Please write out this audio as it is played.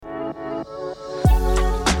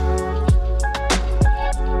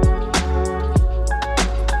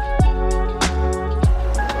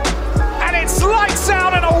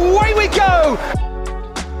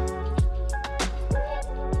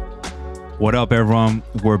What up, everyone?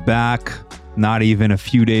 We're back. Not even a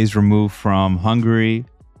few days removed from Hungary.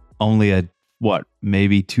 Only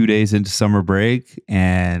maybe 2 days into summer break,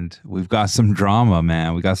 and we've got some drama,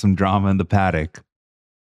 man. We got some drama in the paddock.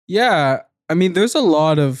 Yeah, I mean, there's a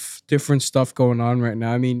lot of different stuff going on right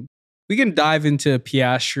now. I mean, we can dive into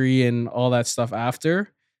Piastri and all that stuff after.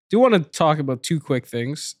 Do want to talk about two quick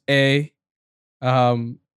things.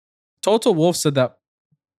 Total Wolf said that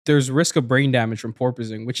there's risk of brain damage from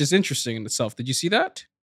porpoising, which is interesting in itself. Did you see that?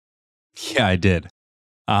 Yeah, I did.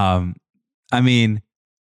 I mean,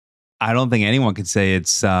 I don't think anyone could say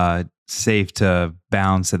it's safe to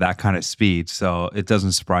bounce at that kind of speed, so it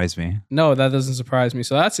doesn't surprise me. No, that doesn't surprise me.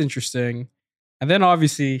 So that's interesting. And then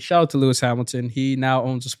obviously, shout out to Lewis Hamilton. He now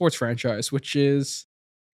owns a sports franchise, which is,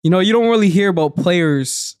 you don't really hear about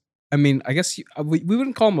players. I mean, I guess we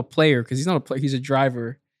wouldn't call him a player because he's not a player. He's a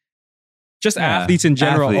driver. Just athletes in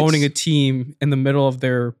general owning a team in the middle of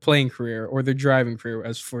their playing career or their driving career,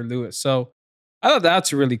 as for Lewis. So I thought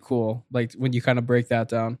that's really cool, like when you kind of break that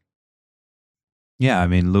down. Yeah, I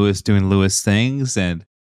mean, Lewis doing Lewis things, and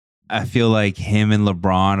I feel like him and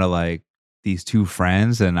LeBron are like these two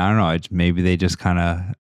friends, and I don't know, maybe they just kind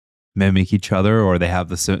of mimic each other, or they have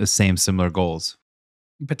the same similar goals.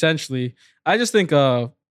 Potentially. I just think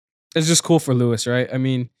it's just cool for Lewis, right? I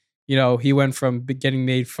mean, he went from getting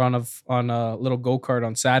made fun of on a little go-kart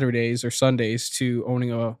on Saturdays or Sundays to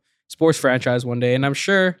owning a sports franchise one day. And I'm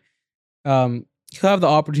sure he'll have the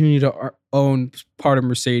opportunity to own part of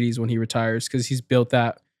Mercedes when he retires, because he's built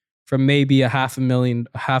that from maybe a $500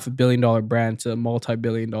 million brand to a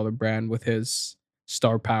multi-billion-dollar brand with his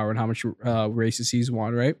star power and how much races he's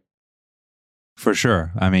won, right? For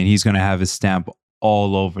sure. I mean, he's going to have his stamp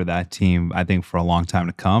all over that team, I think, for a long time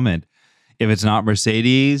to come. And if it's not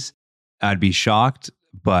Mercedes, I'd be shocked,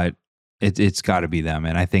 but it's got to be them.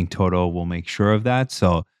 And I think Toto will make sure of that.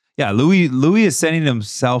 So, yeah, Louis is setting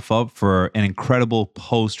himself up for an incredible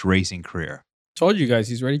post-racing career. Told you guys,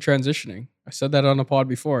 he's already transitioning. I said that on the pod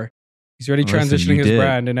before. He's already transitioning his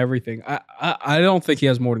brand and everything. I don't think he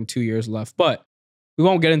has more than 2 years left, but we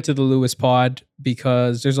won't get into the Lewis pod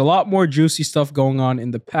because there's a lot more juicy stuff going on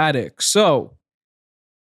in the paddock. So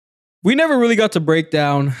we never really got to break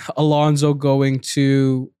down Alonso going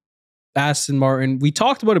to Aston Martin. We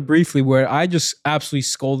talked about it briefly where I just absolutely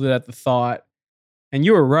scolded at the thought, and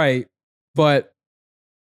you were right, but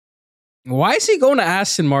why is he going to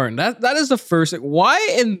Aston Martin? That is the first thing. Why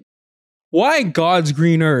in God's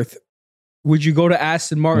green earth would you go to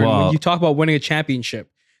Aston Martin when you talk about winning a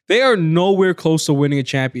championship? They are nowhere close to winning a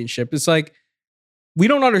championship. It's like we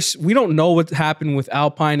don't know what happened with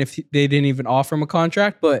Alpine if they didn't even offer him a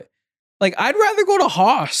contract, but like I'd rather go to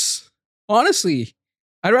Haas. Honestly,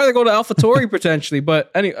 I'd rather go to AlphaTauri potentially.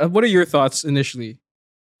 But anyway, what are your thoughts initially?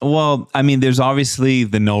 Well, I mean, there's obviously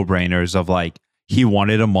the no-brainers of like he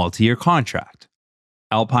wanted a multi-year contract.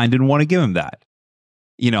 Alpine didn't want to give him that.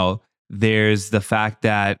 There's the fact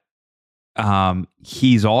that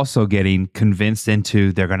he's also getting convinced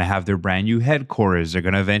into they're going to have their brand new headquarters. They're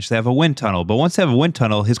going to eventually have a wind tunnel. But once they have a wind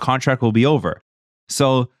tunnel, his contract will be over.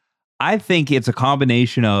 So I think it's a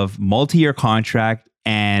combination of multi-year contract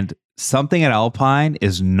and something at Alpine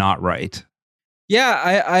is not right.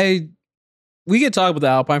 Yeah, we can talk about the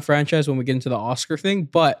Alpine franchise when we get into the Oscar thing,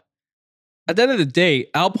 but at the end of the day,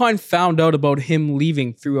 Alpine found out about him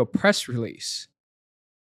leaving through a press release.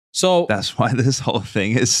 So that's why this whole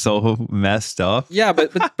thing is so messed up. Yeah,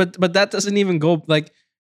 but that doesn't even go like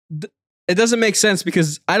it doesn't make sense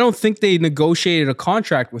because I don't think they negotiated a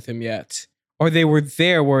contract with him yet, or they were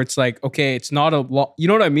there where it's like, okay, it's not a law. You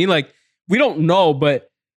know what I mean? Like we don't know, but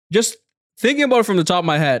just thinking about it from the top of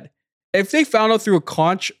my head, if they found out through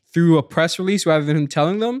a press release rather than him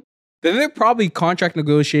telling them, then they're probably contract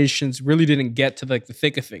negotiations really didn't get to like the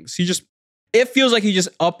thick of things. It feels like he just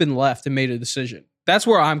up and left and made a decision. That's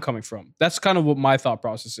where I'm coming from. That's kind of what my thought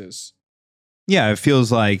process is. Yeah, it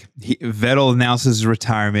feels like Vettel announces his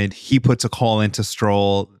retirement. He puts a call into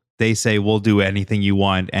Stroll. They say, we'll do anything you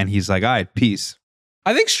want. And he's like, all right, peace.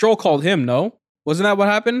 I think Stroll called him, no? Wasn't that what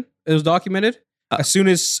happened? It was documented? As soon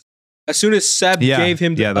as Seb gave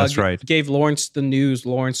Lawrence the news,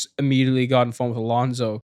 Lawrence immediately got on the phone with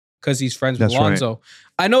Alonso because he's friends with Alonso.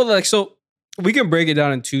 Right. I know, so we can break it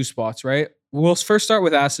down in two spots, right? We'll first start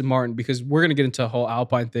with Aston Martin because we're going to get into a whole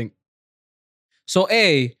Alpine thing. So,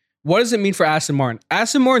 what does it mean for Aston Martin?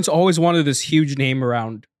 Aston Martin's always wanted this huge name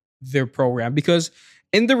around their program because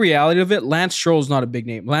in the reality of it, Lance Stroll is not a big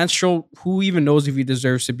name. Lance Stroll, who even knows if he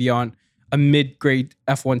deserves to be on a mid-grade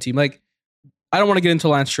F1 team? Like, I don't want to get into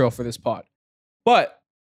Lance Stroll for this pod, but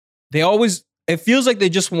they always it feels like they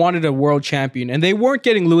just wanted a world champion, and they weren't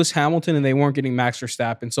getting Lewis Hamilton and they weren't getting Max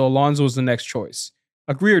Verstappen. So Alonso was the next choice.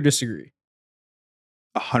 Agree or disagree?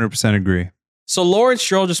 100% agree. So Lawrence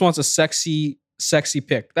Stroll just wants a sexy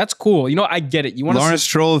pick. That's cool. You know, I get it. You want Lawrence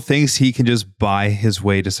Stroll thinks he can just buy his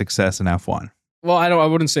way to success in F1. Well, I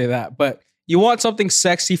wouldn't say that, but you want something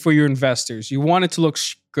sexy for your investors. You want it to look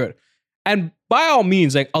good. And by all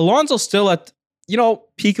means, like Alonso's still at,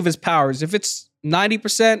 peak of his powers. If it's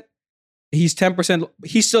 90%, he's 10%.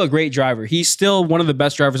 He's still a great driver. He's still one of the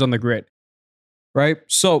best drivers on the grid, right?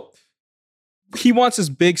 So he wants this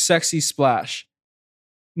big, sexy splash.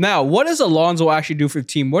 Now, what does Alonso actually do for the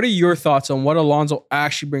team? What are your thoughts on what Alonso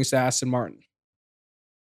actually brings to Aston Martin?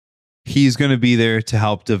 He's going to be there to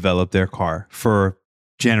help develop their car for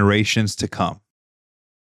generations to come.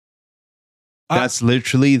 That's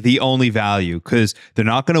literally the only value, because they're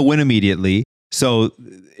not going to win immediately. So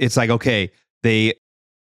it's like, okay, they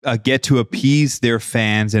get to appease their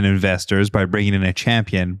fans and investors by bringing in a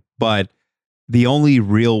champion, but the only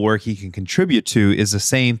real work he can contribute to is the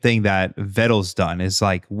same thing that Vettel's done, is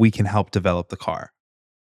like, we can help develop the car.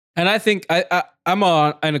 And I think I'm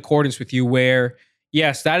in accordance with you where,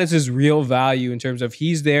 yes, that is his real value in terms of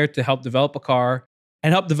he's there to help develop a car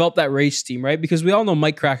and help develop that race team, right? Because we all know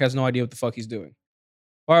Mike Crack has no idea what the fuck he's doing.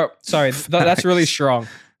 Or, sorry, that's really strong.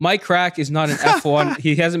 Mike Crack is not an F1.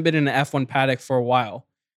 He hasn't been in an F1 paddock for a while.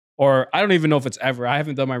 Or I don't even know if it's ever. I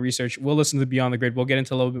haven't done my research. We'll listen to Beyond the Grid. We'll get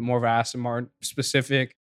into a little bit more of Aston Martin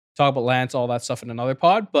specific, talk about Lance, all that stuff in another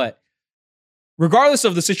pod. But regardless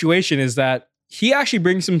of the situation, is that he actually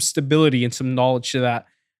brings some stability and some knowledge to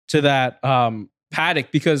that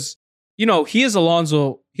paddock, because, he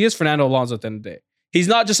is Fernando Alonso at the end of the day. He's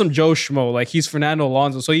not just some Joe Schmo. Like, he's Fernando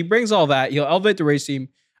Alonso. So he brings all that. He'll elevate the race team,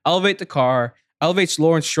 elevate the car, elevates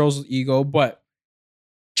Lawrence Stroll's ego, but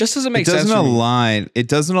just doesn't make sense. It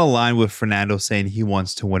doesn't align with Fernando saying he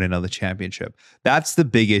wants to win another championship. That's the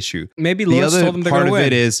big issue. Maybe Lewis told him they're going to win. Part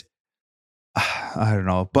of it is, I don't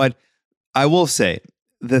know, but I will say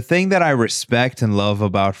the thing that I respect and love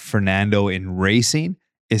about Fernando in racing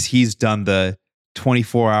is he's done the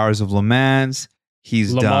 24 hours of Le Mans.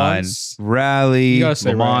 He's done rally,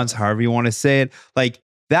 Le Mans, however you want to say it. Like,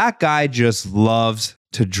 that guy just loves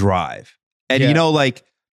to drive. And,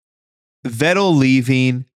 Vettel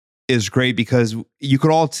leaving is great because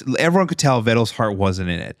everyone could tell Vettel's heart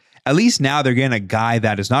wasn't in it. At least now they're getting a guy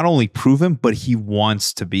that is not only proven, but he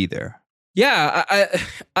wants to be there. Yeah,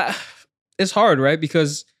 I it's hard, right?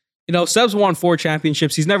 Because, Seb's won 4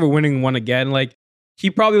 championships. He's never winning one again. Like,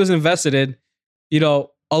 he probably was invested in,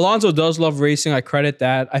 Alonso does love racing. I credit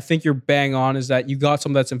that. I think you're bang on, is that you got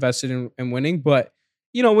someone that's invested in winning. But,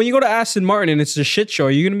 when you go to Aston Martin and it's a shit show,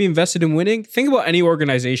 are you going to be invested in winning? Think about any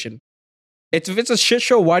organization. If it's a shit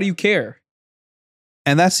show, why do you care?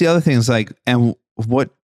 And that's the other thing, is like, and what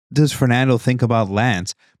does Fernando think about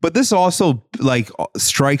Lance? But this also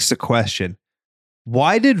strikes the question,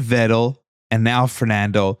 why did Vettel and now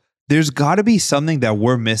Fernando, there's got to be something that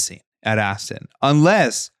we're missing at Aston,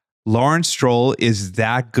 unless Lawrence Stroll is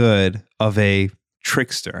that good of a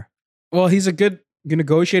trickster. Well, he's a good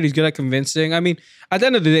negotiator. He's good at convincing. I mean, at the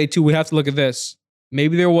end of the day, too, we have to look at this.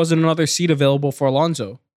 Maybe there wasn't another seat available for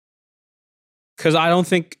Alonso. Because I don't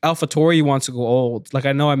think AlphaTauri wants to go old. Like,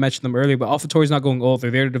 I know I mentioned them earlier, but AlphaTauri's not going old. They're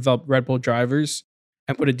there to develop Red Bull drivers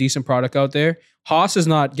and put a decent product out there. Haas is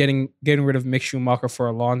not getting rid of Mick Schumacher for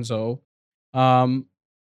Alonso.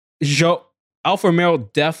 Alfa Romeo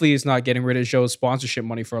definitely is not getting rid of Zhou's sponsorship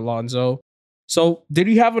money for Alonso. So did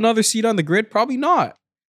he have another seat on the grid? Probably not.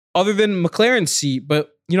 Other than McLaren's seat.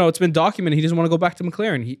 But, it's been documented he doesn't want to go back to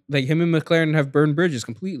McLaren. Him and McLaren have burned bridges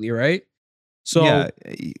completely, right? So yeah,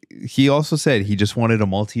 he also said he just wanted a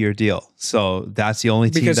multi-year deal. So that's the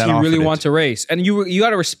only team that offered it. Because he really wants to race. And you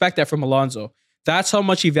got to respect that from Alonso. That's how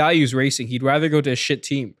much he values racing. He'd rather go to a shit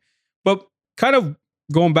team. But kind of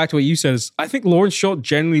going back to what you said, is I think Lawrence Stroll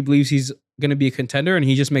genuinely believes he's going to be a contender, and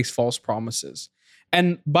he just makes false promises.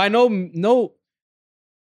 And by no,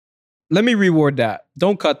 let me reword that.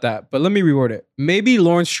 Don't cut that, but let me reword it. Maybe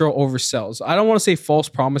Lawrence Stroll oversells. I don't want to say false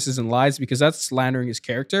promises and lies, because that's slandering his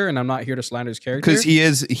character, and I'm not here to slander his character. Because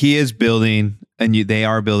he is building, and they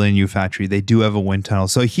are building a new factory. They do have a wind tunnel,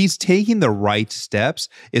 so he's taking the right steps.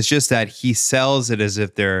 It's just that he sells it as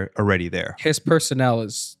if they're already there. His personnel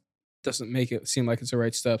doesn't make it seem like it's the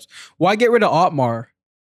right steps. Why get rid of Otmar?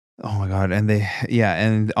 Oh my God.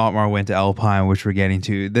 And Otmar went to Alpine, which we're getting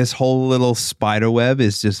to. This whole little spider web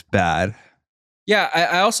is just bad. Yeah.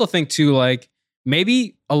 I also think too,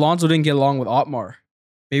 maybe Alonso didn't get along with Otmar.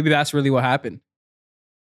 Maybe that's really what happened.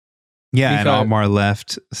 Yeah. And Otmar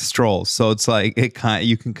left Stroll. So it's like,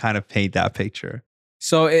 you can kind of paint that picture.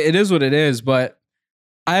 So it is what it is, but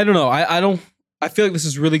I don't know. I feel like this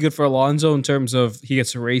is really good for Alonso in terms of he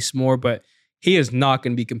gets to race more, but he is not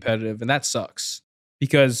going to be competitive, and that sucks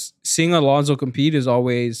because seeing Alonso compete is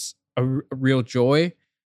always a real joy.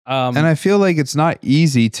 And I feel like it's not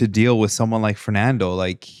easy to deal with someone like Fernando.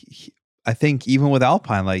 Like, I think even with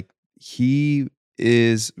Alpine, like he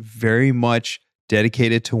is very much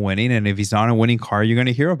dedicated to winning, and if he's not in a winning car, you're going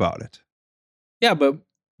to hear about it. Yeah, but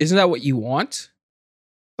isn't that what you want?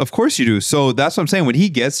 Of course you do. So that's what I'm saying. When he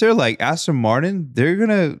gets there, like Aston Martin,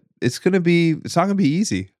 it's not gonna be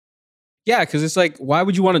easy. Yeah, because it's like, why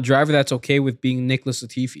would you want a driver that's okay with being Nicholas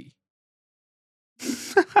Latifi?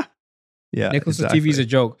 Yeah, Nicholas Latifi is a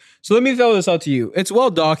joke. So let me throw this out to you. It's well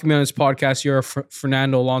documented on this podcast. You're a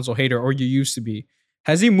Fernando Alonso hater, or you used to be.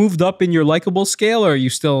 Has he moved up in your likable scale, or you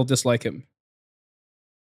still dislike him?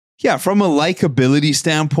 Yeah, from a likability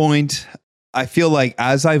standpoint, I feel like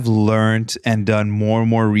as I've learned and done more and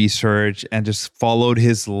more research and just followed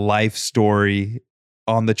his life story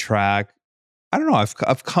on the track, I don't know.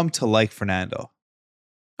 I've come to like Fernando.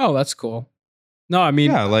 Oh, that's cool. No, I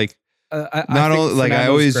mean, yeah, like not only like I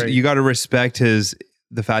always great. You got to respect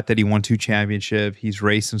the fact that he won 2 championships. He's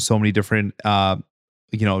raced in so many different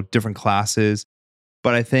different classes,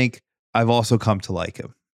 but I think I've also come to like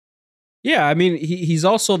him. Yeah, I mean, he's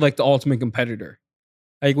also like the ultimate competitor.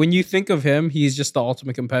 Like when you think of him, he's just the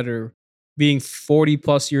ultimate competitor, being 40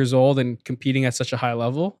 plus years old and competing at such a high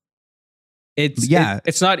level. It's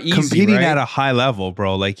not easy. Competing right? at a high level,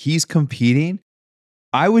 bro. Like he's competing,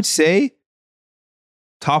 I would say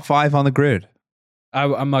top 5 on the grid.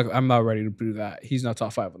 I'm not ready to do that. He's not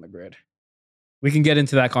top 5 on the grid. We can get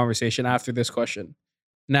into that conversation after this question.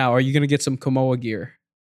 Now, are you going to get some Kamoa gear?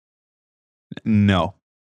 No.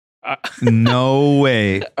 No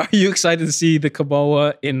way. Are you excited to see the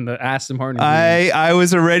Kamoa in the Aston Martin? I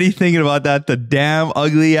was already thinking about that. The damn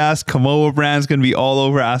ugly ass Kamoa brand's gonna be all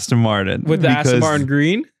over Aston Martin with the Aston Martin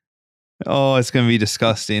green. Oh, it's gonna be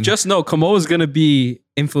disgusting. Just know Kamoa is gonna be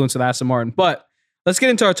influenced with Aston Martin. But let's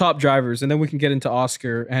get into our top drivers, and then we can get into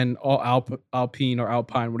Oscar and all Alpine or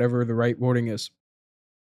Alpine, whatever the right wording is.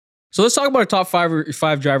 So let's talk about our top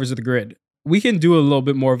 5 drivers of the grid. We can do a little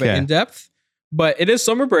bit more of an in-depth. But it is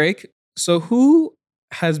summer break. So who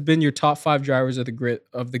has been your top 5 drivers of the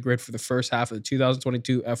grid for the first half of the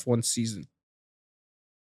 2022 F1 season?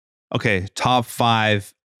 Okay, top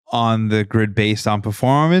 5 on the grid based on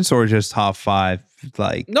performance, or just top 5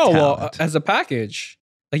 like talent? Well, as a package.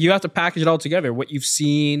 Like you have to package it all together. What you've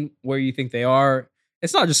seen, where you think they are.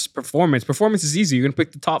 It's not just performance. Performance is easy. You're gonna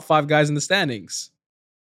pick the top 5 guys in the standings.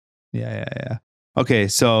 Yeah. Okay,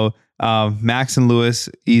 so Max and Lewis,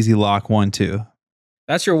 easy lock 1-2.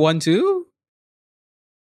 That's your 1-2?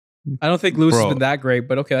 I don't think Lewis has been that great,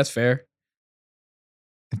 but okay, that's fair.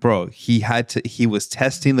 Bro, he was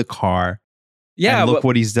testing the car. Yeah, and look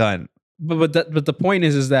what he's done. But the point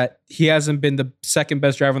is that he hasn't been the second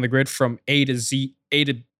best driver on the grid from A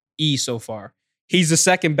to E so far. He's the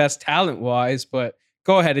second best talent wise, but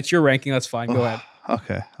go ahead. It's your ranking. That's fine. Go ahead.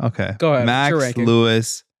 Okay. Go ahead. Max,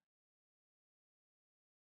 Lewis,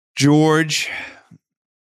 George,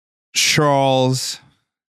 Charles,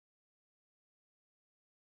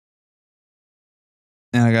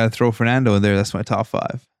 and I got to throw Fernando in there. That's my top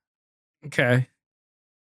 5. Okay.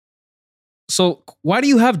 So why do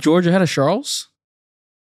you have George ahead of Charles?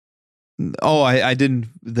 Oh, I didn't.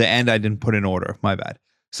 The end I didn't put in order. My bad.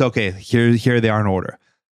 So okay, here they are in order: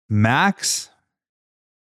 Max,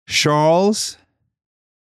 Charles,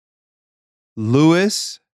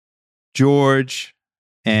 Lewis, George,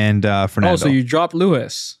 and Fernando. Oh, so you dropped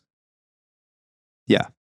Lewis. Yeah.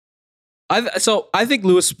 I think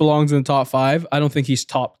Lewis belongs in the top 5. I don't think he's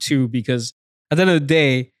top 2 because at the end of the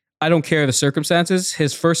day, I don't care the circumstances.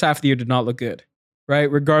 His first half of the year did not look good, right?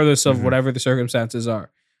 Regardless of whatever the circumstances are.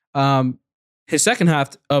 His second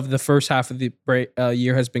half of the first half of the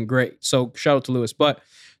year has been great. So shout out to Lewis. But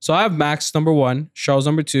so I have Max number 1, Charles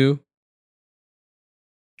number 2,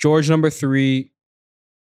 George number 3,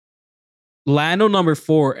 Lando number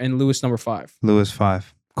 4, and Lewis number 5. Lewis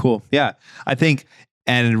 5. Cool. Yeah. I think,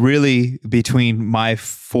 and really between my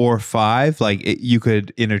 4, 5, like you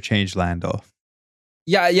could interchange Lando.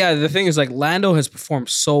 Yeah. The thing is, like, Lando has performed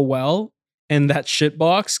so well in that shit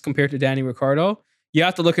box compared to Danny Ricciardo. You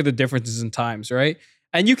have to look at the differences in times, right?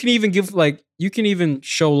 And you can even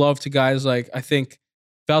show love to guys like, I think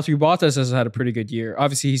Valtteri Bottas has had a pretty good year.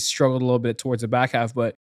 Obviously, he's struggled a little bit towards the back half,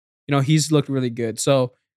 but he's looked really good.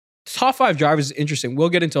 So top 5 drivers is interesting. We'll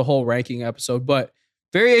get into a whole ranking episode, but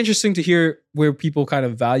very interesting to hear where people kind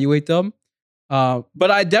of evaluate them. But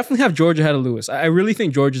I definitely have George ahead of Lewis. I really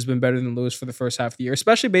think George has been better than Lewis for the first half of the year,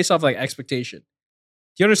 especially based off like expectation.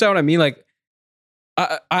 you understand what I mean? Like,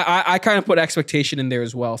 I kind of put expectation in there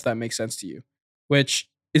as well, if that makes sense to you, which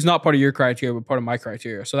is not part of your criteria, but part of my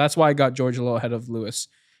criteria. So that's why I got George a little ahead of Lewis.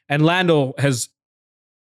 And Lando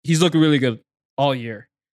he's looked really good all year.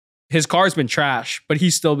 His car's been trash, but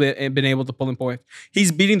he's still been able to pull in points.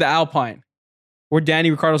 He's beating the Alpine, where Danny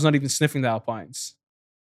Ricciardo's not even sniffing the Alpines.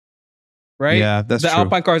 Right? Yeah, that's the true.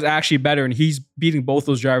 Alpine car is actually better, and he's beating both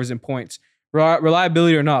those drivers in points.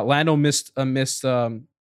 Reliability or not, Lando missed some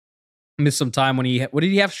time when what did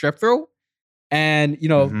he have? Strep throat? And,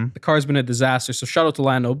 the car's been a disaster. So shout out to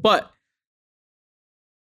Lando. But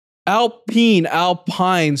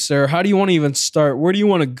Alpine, sir, how do you want to even start? Where do you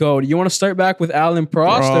want to go? Do you want to start back with Alan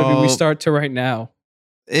Prost, or do we start to right now?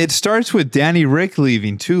 It starts with Danny Rick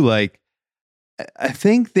leaving too. Like, I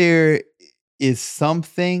think there is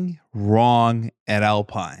something wrong at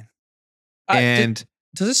Alpine. And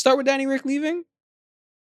does it start with Danny Rick leaving?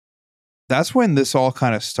 That's when this all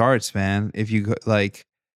kind of starts, man. If you like,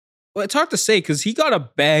 well, it's hard to say because he got a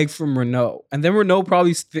bag from Renault, and then Renault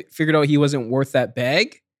probably figured out he wasn't worth that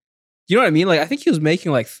bag. You know what I mean? Like, I think he was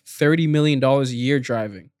making like $30 million a year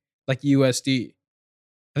driving, like USD.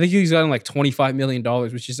 I think he's gotten like $25 million,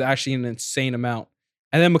 which is actually an insane amount.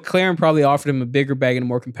 And then McLaren probably offered him a bigger bag and a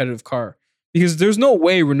more competitive car because there's no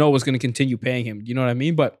way Renault was going to continue paying him. You know what I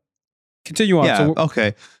mean? But continue on. Yeah.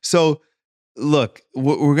 Okay. So look,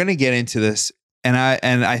 we're going to get into this, and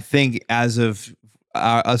I think as of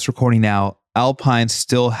us recording now, Alpine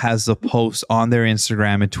still has a post on their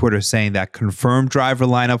Instagram and Twitter saying that confirmed driver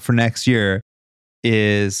lineup for next year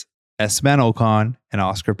is Esteban Ocon and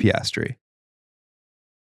Oscar Piastri.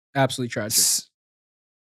 Absolutely tragic.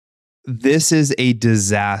 This is a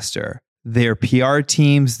disaster. Their PR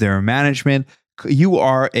teams, their management, you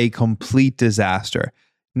are a complete disaster.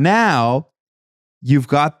 Now, you've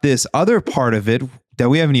got this other part of it that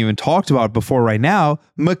we haven't even talked about before right now.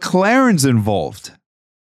 McLaren's involved.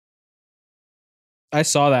 I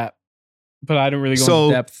saw that, but I didn't really go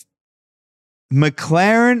into depth.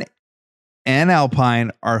 McLaren and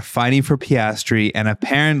Alpine are fighting for Piastri, and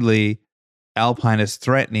apparently Alpine is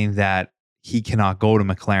threatening that he cannot go to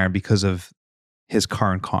McLaren because of his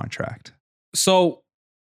current contract. So,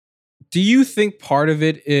 do you think part of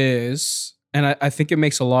it is, and I think it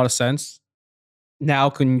makes a lot of sense, now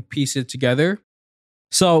can you piece it together?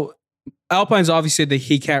 So, Alpine's obviously said that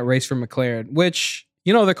he can't race for McLaren, which,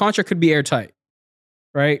 their contract could be airtight.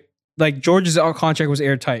 Right? Like, George's contract was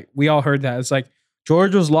airtight. We all heard that. It's like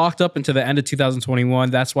George was locked up until the end of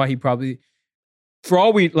 2021. That's why he probably, for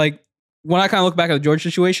all we, like, when I kind of look back at the George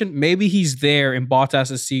situation, maybe he's there in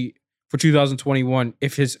Bottas's seat for 2021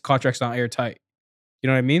 if his contract's not airtight. You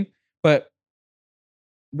know what I mean? But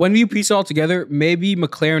when you piece it all together, maybe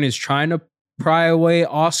McLaren is trying to pry away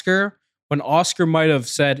Oscar when Oscar might have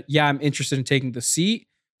said, yeah, I'm interested in taking the seat.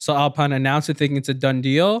 So Alpine announced it thinking it's a done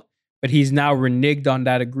deal. But he's now reneged on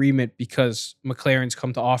that agreement because McLaren's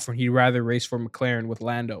come to offer and he'd rather race for McLaren with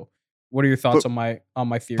Lando. What are your thoughts on my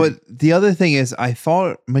theory? But the other thing is, I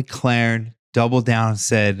thought McLaren doubled down and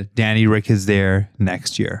said Danny Rick is there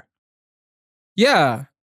next year. Yeah,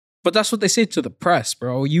 but that's what they say to the press,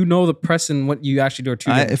 bro. The press and what you actually do are two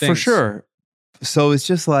different things. For sure. So it's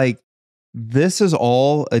just like, this is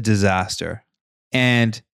all a disaster.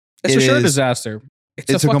 And it's for sure a disaster.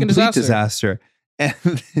 It's a complete disaster.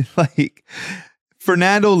 And like,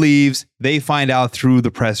 Fernando leaves, they find out through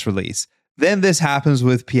the press release. Then this happens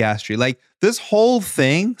with Piastri. Like, this whole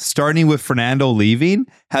thing, starting with Fernando leaving,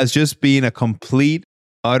 has just been a complete,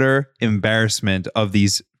 utter embarrassment of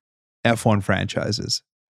these F1 franchises.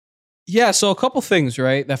 Yeah, so a couple things,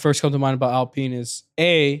 right, that first come to mind about Alpine is,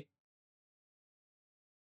 A,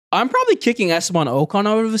 I'm probably kicking Esteban Ocon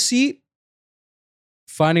out of the seat,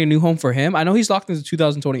 finding a new home for him. I know he's locked into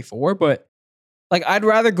 2024, but like, I'd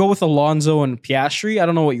rather go with Alonso and Piastri. I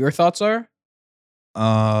don't know what your thoughts are.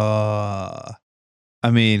 I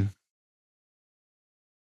mean,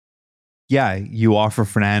 yeah, you offer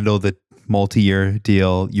Fernando the multi-year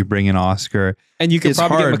deal. You bring in Oscar, and you could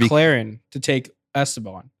probably get McLaren to take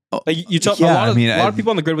Esteban. Like, you talk, yeah, a lot of people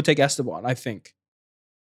on the grid would take Esteban, I think.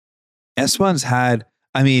 Esteban's had,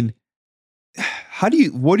 I mean,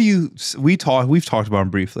 we've talked about him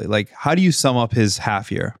briefly. Like, how do you sum up his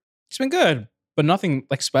half year? It's been good, but nothing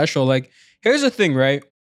like special. Like, here's the thing, right?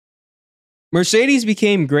 Mercedes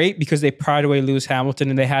became great because they pried away Lewis Hamilton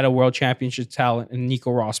and they had a world championship talent in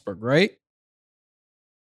Nico Rosberg, right?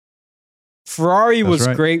 Ferrari was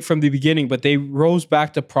great from the beginning, but they rose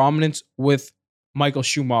back to prominence with Michael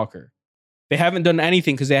Schumacher. They haven't done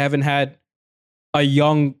anything because they haven't had a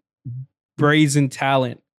young, brazen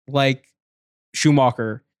talent like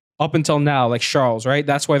Schumacher up until now, like Charles, right?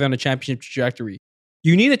 That's why they're on a championship trajectory.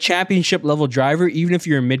 You need a championship level driver, even if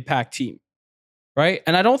you're a mid-pack team, right?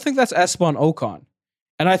 And I don't think that's Esteban Ocon.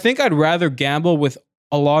 And I think I'd rather gamble with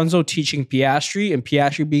Alonso teaching Piastri and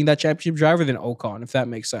Piastri being that championship driver than Ocon, if that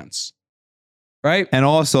makes sense. Right? And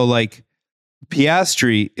also, like,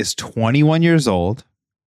 Piastri is 21 years old.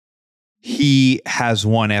 He has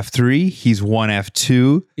won F3. He's won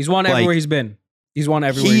F2. He's won everywhere he's been. He's won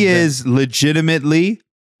everywhere He is legitimately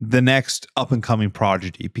the next up-and-coming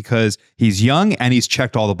prodigy because he's young and he's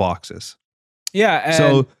checked all the boxes. Yeah.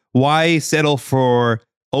 So why settle for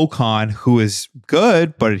Ocon, who is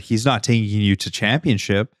good, but he's not taking you to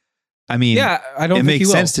championship? I mean, yeah, I don't it think makes he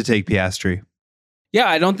will. sense to take Piastri. Yeah,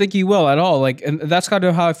 I don't think he will at all. Like, and that's kind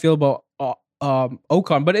of how I feel about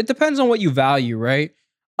Ocon. But it depends on what you value, right?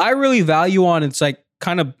 I really value on it's like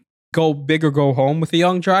kind of go big or go home with a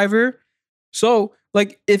young driver. So,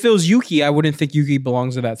 like, if it was Yuki, I wouldn't think Yuki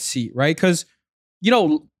belongs in that seat, right? Because, you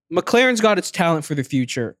know, McLaren's got its talent for the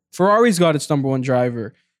future. Ferrari's got its number one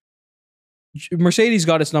driver. Mercedes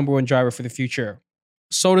got its number one driver for the future.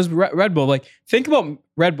 So does Red Bull. Like, think about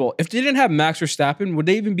Red Bull. If they didn't have Max Verstappen, would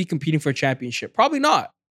they even be competing for a championship? Probably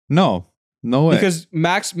not. No way. Because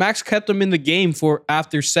Max kept them in the game for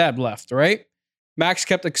after Seb left, right? Max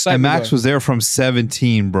kept excitement. And Max was there from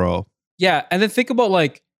 17, bro. Yeah, and then think about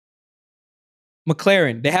like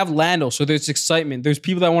McLaren. They have Lando, so there's excitement. There's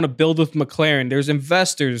people that want to build with McLaren. There's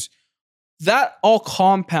investors. That all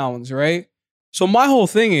compounds, right? So my whole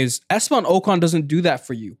thing is Esteban Ocon doesn't do that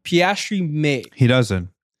for you. Piastri may. He doesn't.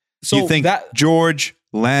 So you think that George,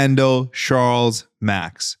 Lando, Charles,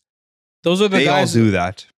 Max. Those are the guys. They all do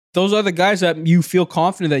that. Those are the guys that you feel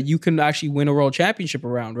confident that you can actually win a world championship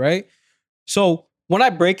around, right? So when I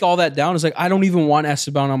break all that down, it's like I don't even want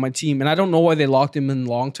Esteban on my team, and I don't know why they locked him in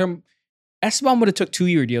long term. Esteban would have took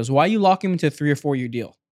 2-year deals. Why you lock him into a 3 or 4 year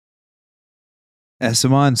deal?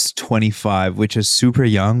 Esteban's 25, which is super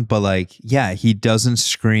young, but like, yeah, he doesn't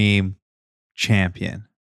scream champion.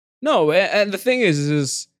 No, and the thing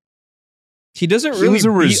is he doesn't really. He was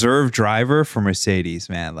a reserve driver for Mercedes,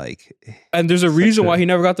 man. Like, and there's a reason why he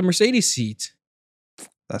never got the Mercedes seat.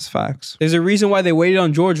 That's facts. There's a reason why they waited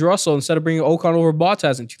on George Russell instead of bringing Ocon over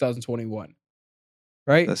Bottas in 2021.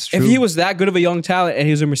 Right? That's true. If he was that good of a young talent and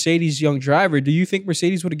he was a Mercedes young driver, do you think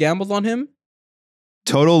Mercedes would have gambled on him?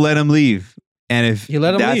 Toto let him leave. And if he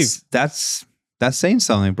let him leave, that's saying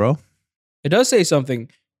something, bro. It does say something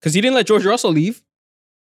because he didn't let George Russell leave.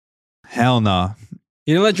 Hell no.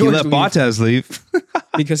 He didn't let George leave. Bottas leave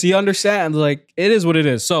because he understands like it is what it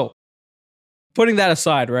is. So putting that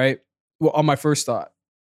aside, right? Well, on my first thought,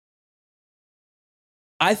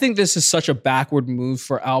 I think this is such a backward move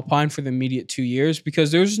for Alpine for the immediate 2 years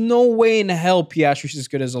because there's no way in hell Piastri is as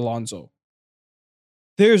good as Alonso.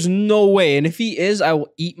 There's no way. And if he is, I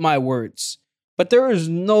will eat my words. But there is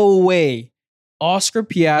no way Oscar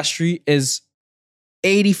Piastri is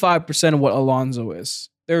 85% of what Alonso is.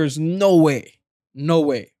 There is no way. No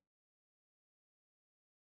way.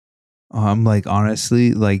 I'm like,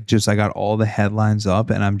 honestly, like just I got all the headlines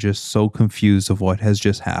up and I'm just so confused of what has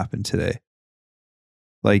just happened today.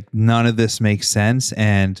 Like none of this makes sense.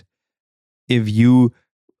 And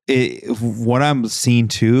what I'm seeing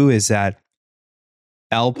too is that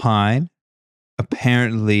Alpine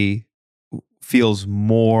apparently feels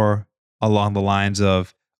more along the lines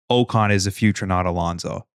of Ocon is the future, not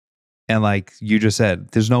Alonso. And like you just said,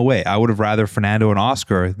 there's no way. I would have rather Fernando and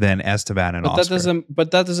Oscar than Esteban and Oscar.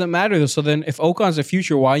 But that doesn't matter though. So then if Ocon's the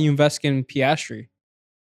future, why are you investing in Piastri?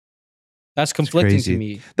 That's conflicting to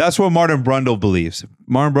me. That's what Martin Brundle believes.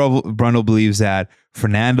 Martin Brundle believes that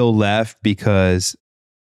Fernando left because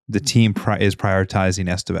the team is prioritizing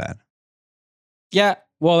Esteban. Yeah,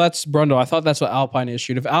 well, that's Brundle. I thought that's what Alpine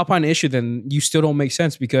issued. If Alpine issued, then you still don't make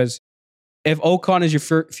sense because if Ocon is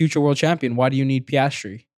your future world champion, why do you need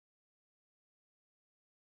Piastri?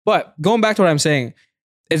 But going back to what I'm saying,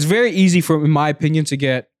 it's very easy for, in my opinion, to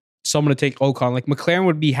get someone to take Ocon. Like McLaren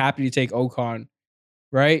would be happy to take Ocon,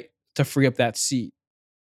 right? To free up that seat.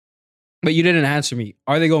 But you didn't answer me.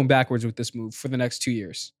 Are they going backwards with this move for the next 2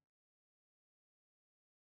 years?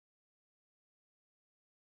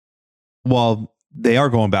 Well, they are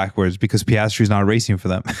going backwards because Piastri's not racing for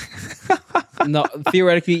them. No,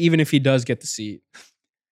 theoretically, even if he does get the seat.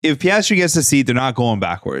 If Piastri gets the seat, they're not going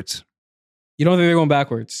backwards. You don't think they're going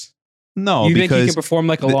backwards? No, you think he can perform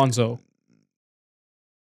like Alonso?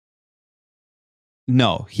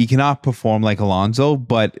 No, he cannot perform like Alonso,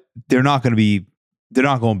 but they're not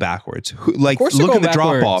going backwards. Like, look at the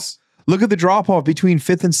drop off. Look at the drop off between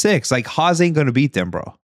 5th and 6th. Like, Haas ain't going to beat them,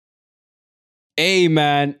 bro. Hey,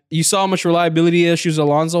 man, you saw how much reliability issues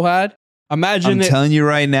Alonso had? Imagine I'm telling you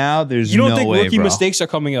right now, there's no way, You don't think rookie bro. mistakes are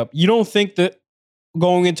coming up. You don't think that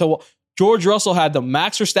going into George Russell had them.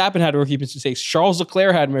 Max Verstappen had rookie mistakes. Charles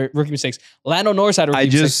Leclerc had rookie mistakes. Lando Norris had rookie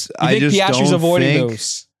mistakes. You think Piastri's avoiding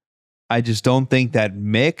those? I just don't think that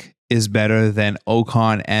Mick is better than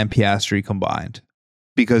Ocon and Piastri combined,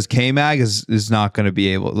 because K-Mag is not going to be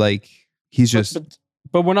able, like, he's just.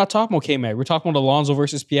 But we're not talking about K-Mag. We're talking about Alonso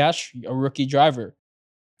versus Piastri, a rookie driver.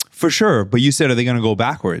 For sure. But you said, are they going to go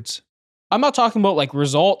backwards? I'm not talking about like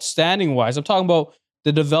results standing wise. I'm talking about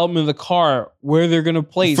the development of the car, where they're going to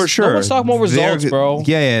place. For sure. Let's talk about results, bro.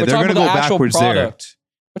 Yeah, they're going to go backwards there.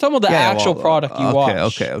 We're talking about the actual product you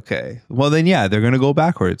watch. Okay. Well, then, yeah, they're going to go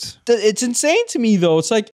backwards. It's insane to me, though.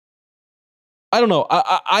 It's like, I don't know.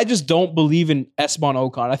 I just don't believe in Esteban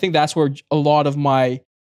Ocon. I think that's where a lot of my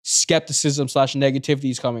skepticism / negativity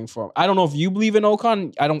is coming from. I don't know if you believe in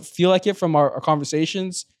Ocon. I don't feel like it from our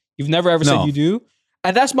conversations. You've never ever said you do.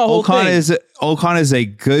 And that's my whole thing. Ocon is a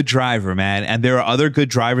good driver, man. And there are other good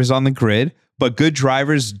drivers on the grid, but good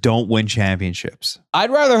drivers don't win championships. I'd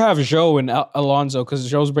rather have Zhou and Alonso because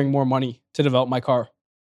Zhou's bring more money to develop my car.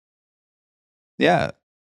 Yeah.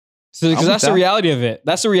 So because that's the reality of it.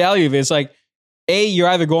 That's the reality of it. It's like, A, you're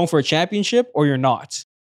either going for a championship or you're not.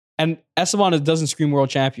 And Esteban doesn't scream world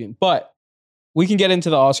champion. But we can get into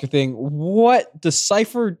the Oscar thing. What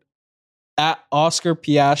deciphered at Oscar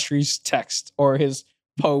Piastri's text or his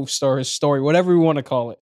post or his story, whatever we want to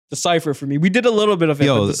call it, decipher for me. We did a little bit of it,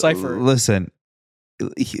 but decipher. Listen,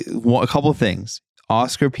 a couple of things.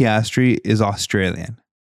 Oscar Piastri is Australian.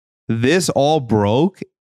 This all broke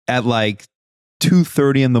at like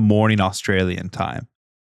 2:30 in the morning Australian time.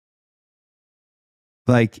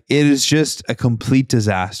 Like, it is just a complete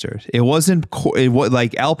disaster. It wasn't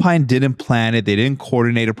like Alpine didn't plan it. They didn't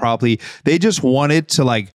coordinate it properly. They just wanted to,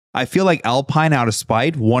 like, I feel like Alpine, out of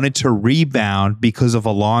spite, wanted to rebound because of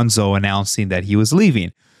Alonso announcing that he was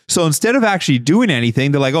leaving. So instead of actually doing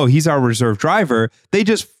anything, they're like, oh, he's our reserve driver. They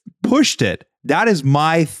just pushed it. That is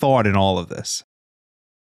my thought in all of this.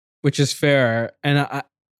 Which is fair. And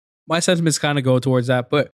my sentiments kind of go towards that.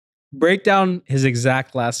 But break down his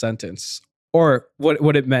exact last sentence. Or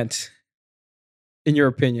what it meant, in your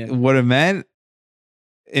opinion. What it meant?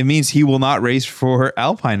 It means he will not race for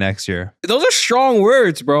Alpine next year. Those are strong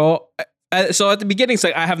words, bro. So at the beginning, it's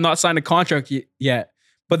like, I have not signed a contract yet.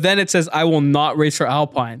 But then it says, I will not race for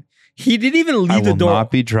Alpine. He didn't even leave the door. I will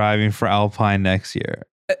not be driving for Alpine next year.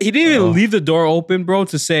 He didn't even leave the door open, bro,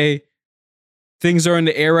 to say, things are in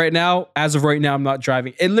the air right now. As of right now, I'm not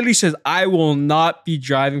driving. It literally says, I will not be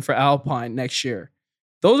driving for Alpine next year.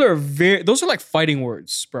 Those are like fighting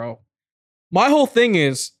words, bro. My whole thing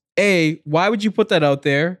is, A, why would you put that out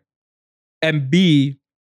there? And B,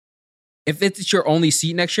 if it's your only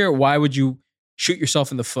seat next year, why would you shoot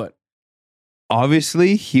yourself in the foot?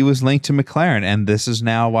 Obviously, he was linked to McLaren, and this is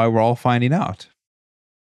now why we're all finding out.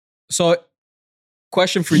 So,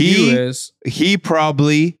 question for you is... He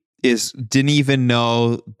probably didn't even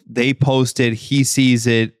know. They posted, he sees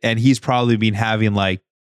it, and he's probably been having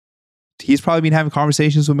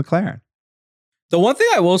conversations with McLaren. The one thing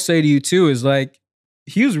I will say to you too is, like,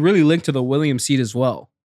 he was really linked to the Williams seat as well.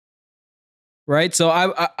 Right? So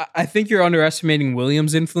I think you're underestimating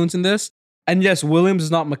Williams' influence in this. And yes, Williams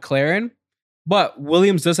is not McLaren, but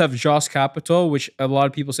Williams does have Joss Capito, which a lot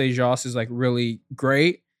of people say Joss is like really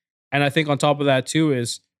great. And I think on top of that too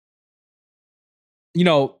is, you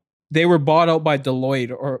know, they were bought out by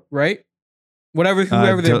Deloitte or right?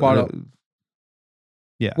 Whoever they bought out.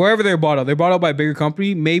 Yeah. Wherever they're bought out. They're bought out by a bigger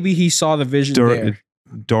company. Maybe he saw the vision there.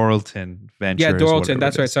 Doralton Ventures. Yeah, Doralton.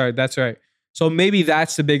 That's right. Sorry. That's right. So maybe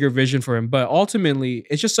that's the bigger vision for him. But ultimately,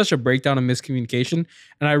 it's just such a breakdown of miscommunication.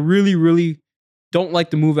 And I really, really don't like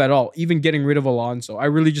the move at all. Even getting rid of Alonso. I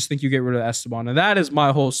really just think you get rid of Esteban. And that is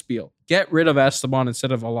my whole spiel. Get rid of Esteban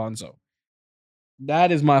instead of Alonso.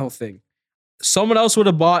 That is my whole thing. Someone else would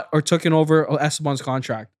have bought or taken over Esteban's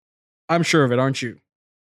contract. I'm sure of it, aren't you?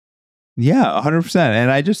 Yeah, 100%.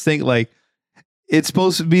 And I just think, like, it's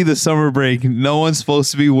supposed to be the summer break. No one's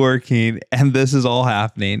supposed to be working, and this is all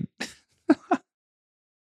happening.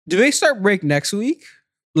 Do they start break next week?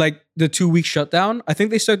 Like the 2-week shutdown? I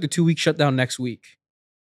think they start the 2-week shutdown next week.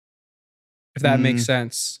 If that makes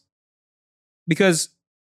sense. Because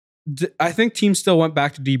I think teams still went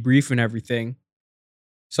back to debrief and everything.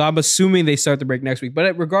 So I'm assuming they start the break next week.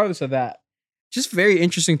 But regardless of that, just very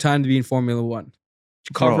interesting time to be in Formula One.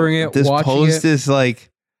 Covering it, this watching post it. is like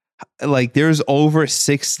there's over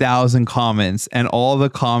 6,000 comments, and all the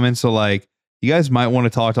comments are like, you guys might want to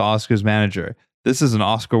talk to Oscar's manager. This is an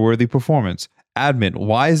Oscar-worthy performance. Admin,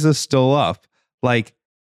 why is this still up? Like,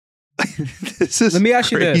 this is Let me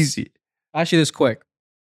ask crazy. you this. Ask you this quick.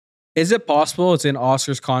 Is it possible it's in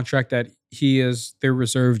Oscar's contract that he is their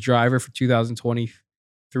reserve driver for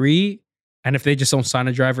 2023. And if they just don't sign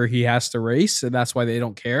a driver, he has to race. And that's why they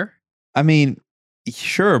don't care. I mean,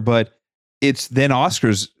 sure, but it's then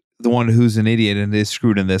Oscar's the one who's an idiot and is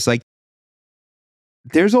screwed in this. Like,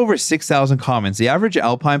 there's over 6,000 comments. The average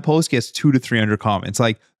Alpine post gets 200 to 300 comments.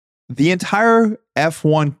 Like, the entire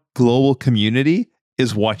F1 global community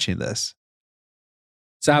is watching this.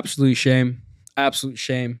 It's absolute shame. Absolute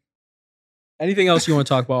shame. Anything else you want to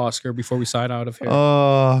talk about, Oscar, before we sign out of here?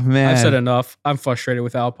 Oh, man. I've said enough. I'm frustrated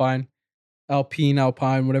with Alpine,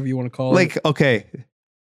 whatever you want to call it. Like, okay,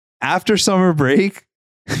 after summer break,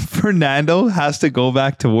 Fernando has to go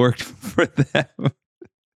back to work for them.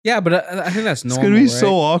 Yeah, but I think that's normal. It's going to be right?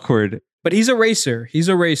 so awkward. But he's a racer. He's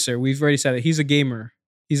a racer. We've already said it. He's a gamer.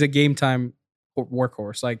 He's a game time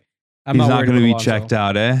workhorse. Like, he's not going to be checked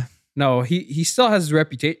out, eh? No, he still has his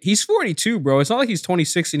reputation. He's 42, bro. It's not like he's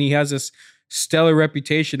 26 and he has this stellar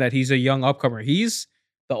reputation that he's a young upcomer. He's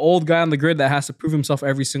the old guy on the grid that has to prove himself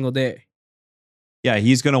every single day. Yeah,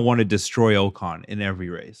 he's going to want to destroy Ocon in every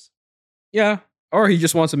race. Yeah. Or he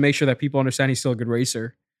just wants to make sure that people understand he's still a good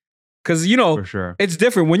racer. Because, you know, for sure, it's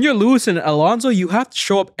different. When you're Lewis and Alonso, you have to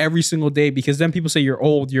show up every single day because then people say you're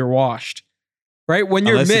old, you're washed. Right? When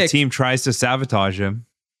you're Unless Mick, the team tries to sabotage him.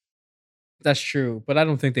 That's true, but I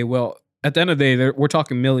don't think they will. At the end of the day, we're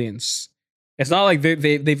talking millions. It's not like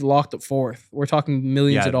they've locked up fourth. We're talking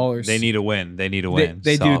millions of dollars. They need to win. They need to win.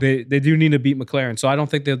 They do. They do need to beat McLaren. So I don't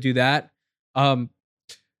think they'll do that.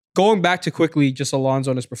 Going back to quickly just Alonso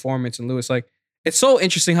and his performance and Lewis, like, it's so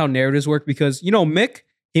interesting how narratives work because, you know, Mick,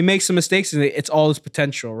 he makes some mistakes and it's all his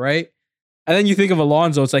potential, right? And then you think of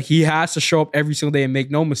Alonso, it's like he has to show up every single day and make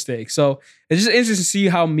no mistakes. So it's just interesting to see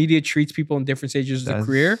how media treats people in different stages of their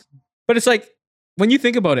career. But it's like, when you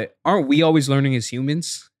think about it, aren't we always learning as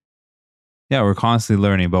humans? Yeah, we're constantly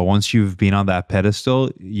learning. But once you've been on that pedestal,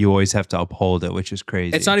 you always have to uphold it, which is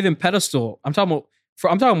crazy. It's not even pedestal. I'm talking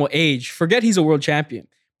about age. Forget he's a world champion.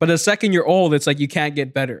 But the second you're old, it's like you can't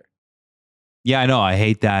get better. Yeah, I know. I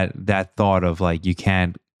hate that thought of like you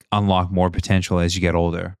can't unlock more potential as you get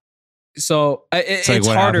older. So it's like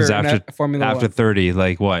what harder happens after Formula after 1. 30.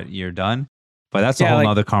 Like what? You're done? But that's a whole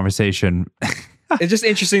nother conversation. It's just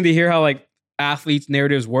interesting to hear how like athletes'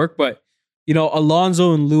 narratives work. But, you know,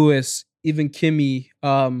 Alonso and Lewis, even Kimi,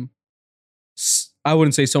 I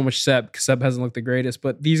wouldn't say so much Seb because Seb hasn't looked the greatest,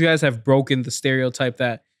 but these guys have broken the stereotype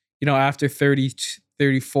that, you know, after 30,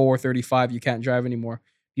 34, 35, you can't drive anymore.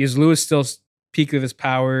 Because Lewis still peak of his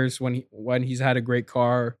powers when he's had a great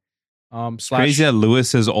car. Crazy that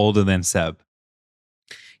Lewis is older than Seb.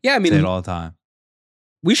 Yeah, I mean, say it all the time.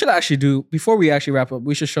 We should actually do, before we actually wrap up,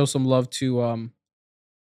 we should show some love to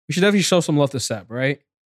we should definitely show some love to Seb, right?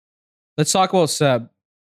 Let's talk about Seb.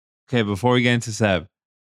 Okay, before we get into Seb,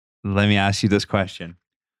 let me ask you this question.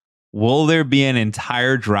 Will there be an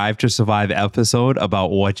entire Drive to Survive episode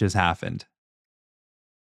about what just happened?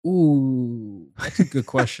 Ooh, that's a good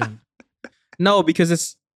question. No, because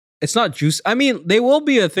it's not juice. I mean, they will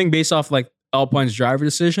be a thing based off like Alpine's driver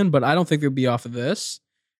decision, but I don't think they'll be off of this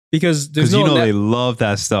because there's no. They love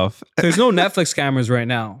that stuff. There's no Netflix cameras right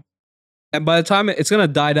now, and by the time it's gonna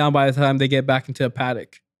die down by the time they get back into a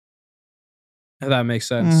paddock. If that makes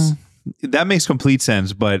sense. That makes complete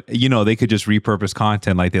sense, but you know they could just repurpose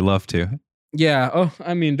content like they love to. Yeah. Oh,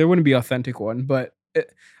 I mean, there wouldn't be an authentic one, but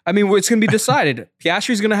I mean, it's gonna be decided.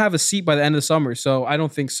 Piastri's gonna have a seat by the end of the summer, so I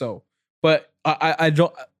don't think so. But I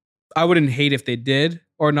wouldn't hate if they did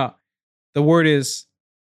or not. The word is,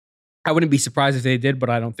 I wouldn't be surprised if they did, but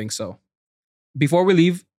I don't think so. Before we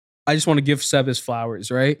leave, I just want to give Seb his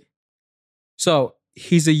flowers, right? So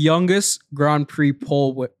he's the youngest Grand Prix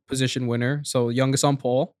pole position winner. So youngest on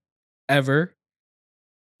pole ever.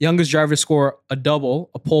 Youngest driver to score a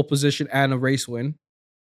double, a pole position, and a race win.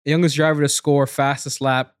 Youngest driver to score fastest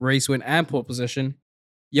lap, race win, and pole position.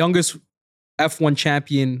 Youngest F1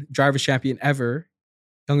 champion, driver's champion ever.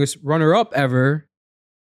 Youngest runner-up ever.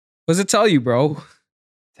 What does it tell you, bro?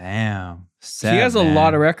 Damn. He has a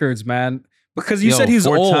lot of records, man. Because you said he's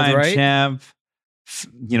old, right? Champ,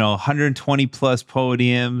 120 plus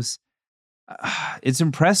podiums. It's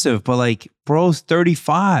impressive, but like, bro's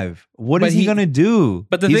 35. What is he gonna do?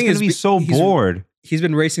 But he's gonna be so bored. He's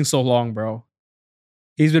been racing so long, bro.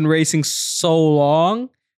 He's been racing so long.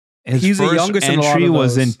 His first entry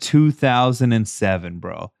was in 2007,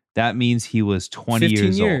 bro. That means he was 20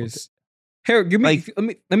 years old. Here, give me.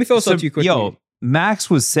 Let me throw this up to you quickly. Yo, Max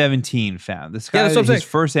was 17, fam. This guy, his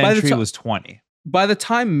first entry was 20. By the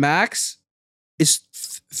time Max is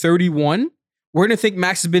 31, we're gonna think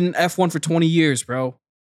Max has been in F1 for 20 years, bro.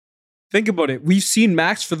 Think about it. We've seen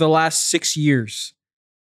Max for the last 6 years.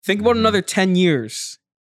 Think about another 10 years.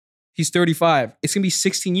 He's 35. It's going to be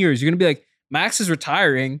 16 years. You're going to be like, Max is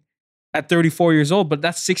retiring at 34 years old, but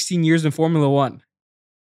that's 16 years in Formula One.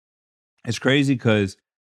 It's crazy because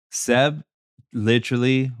Seb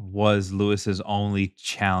literally was Lewis's only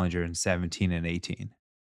challenger in 17 and 18.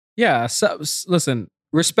 Yeah, listen,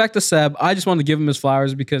 respect to Seb. I just wanted to give him his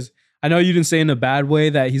flowers because I know you didn't say in a bad way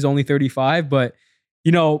that he's only 35, but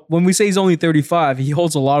you know, when we say he's only 35, he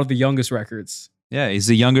holds a lot of the youngest records. Yeah, he's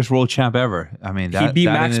the youngest world champ ever. I mean, he beat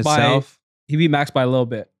Max by a little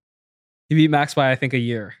bit. He beat Max by, I think, a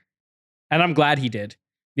year. And I'm glad he did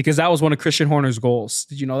because that was one of Christian Horner's goals.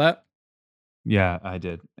 Did you know that? Yeah, I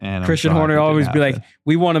did. And Christian Horner always be like,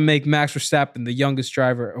 we want to make Max Verstappen the youngest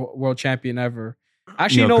driver, world champion ever.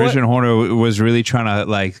 Actually, you know Christian Horner was really trying to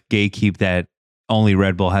like gatekeep that only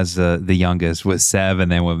Red Bull has the youngest with Seb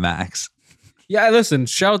and then with Max. Yeah, listen,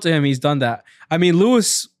 shout out to him. He's done that. I mean,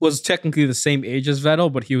 Lewis was technically the same age as Vettel,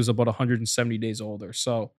 but he was about 170 days older.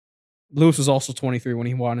 So Lewis was also 23 when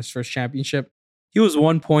he won his first championship. He was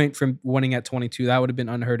 1 point from winning at 22. That would have been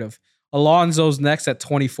unheard of. Alonso's next at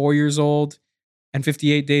 24 years old and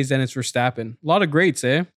 58 days. Then it's Verstappen. A lot of greats,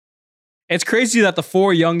 eh? It's crazy that the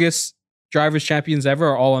 4 youngest drivers champions ever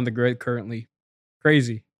are all on the grid currently.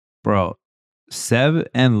 Crazy. Bro, Seb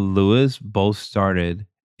and Lewis both started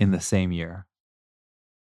in the same year.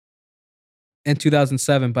 In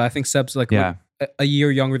 2007, but I think Seb's like a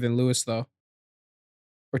year younger than Lewis, though.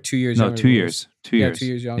 Or 2 years younger. No, 2 years. 2 years. 2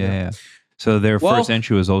 years younger. Yeah. So their first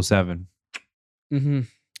entry was 07. Mm-hmm.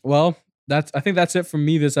 Well, I think that's it from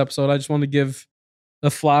me this episode. I just want to give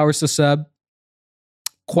the flowers to Seb.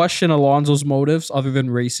 Question Alonso's motives other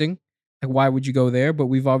than racing. Like, why would you go there? But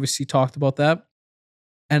we've obviously talked about that.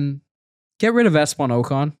 And get rid of Esteban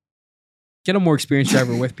Ocon. Get a more experienced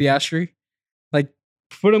driver with Piastri. Like,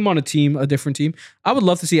 put him on a different team. I would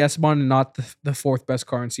love to see Esteban in not the 4th best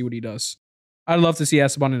car and see what he does. I'd love to see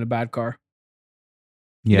Esteban in a bad car.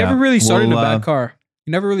 He never really started in a bad car.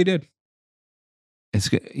 He never really did.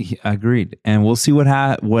 Agreed. And we'll see what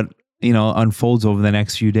unfolds over the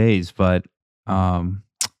next few days. But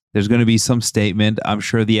there's going to be some statement. I'm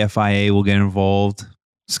sure the FIA will get involved.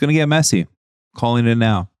 It's going to get messy. Calling it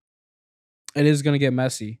now. It is going to get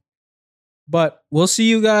messy. But we'll see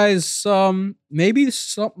you guys maybe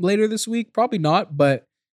later this week. Probably not. But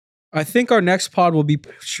I think our next pod will be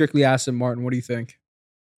strictly Aston Martin. What do you think?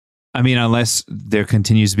 I mean, unless there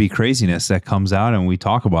continues to be craziness that comes out and we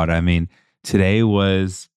talk about it. I mean, that's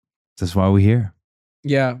why we're here.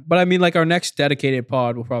 Yeah. But I mean, like our next dedicated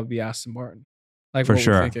pod will probably be Aston Martin. Like for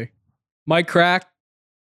sure. Mike Crack,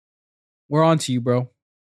 we're on to you, bro.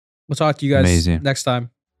 We'll talk to you guys next time.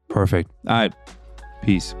 Perfect. All right.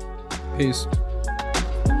 Peace. Peace.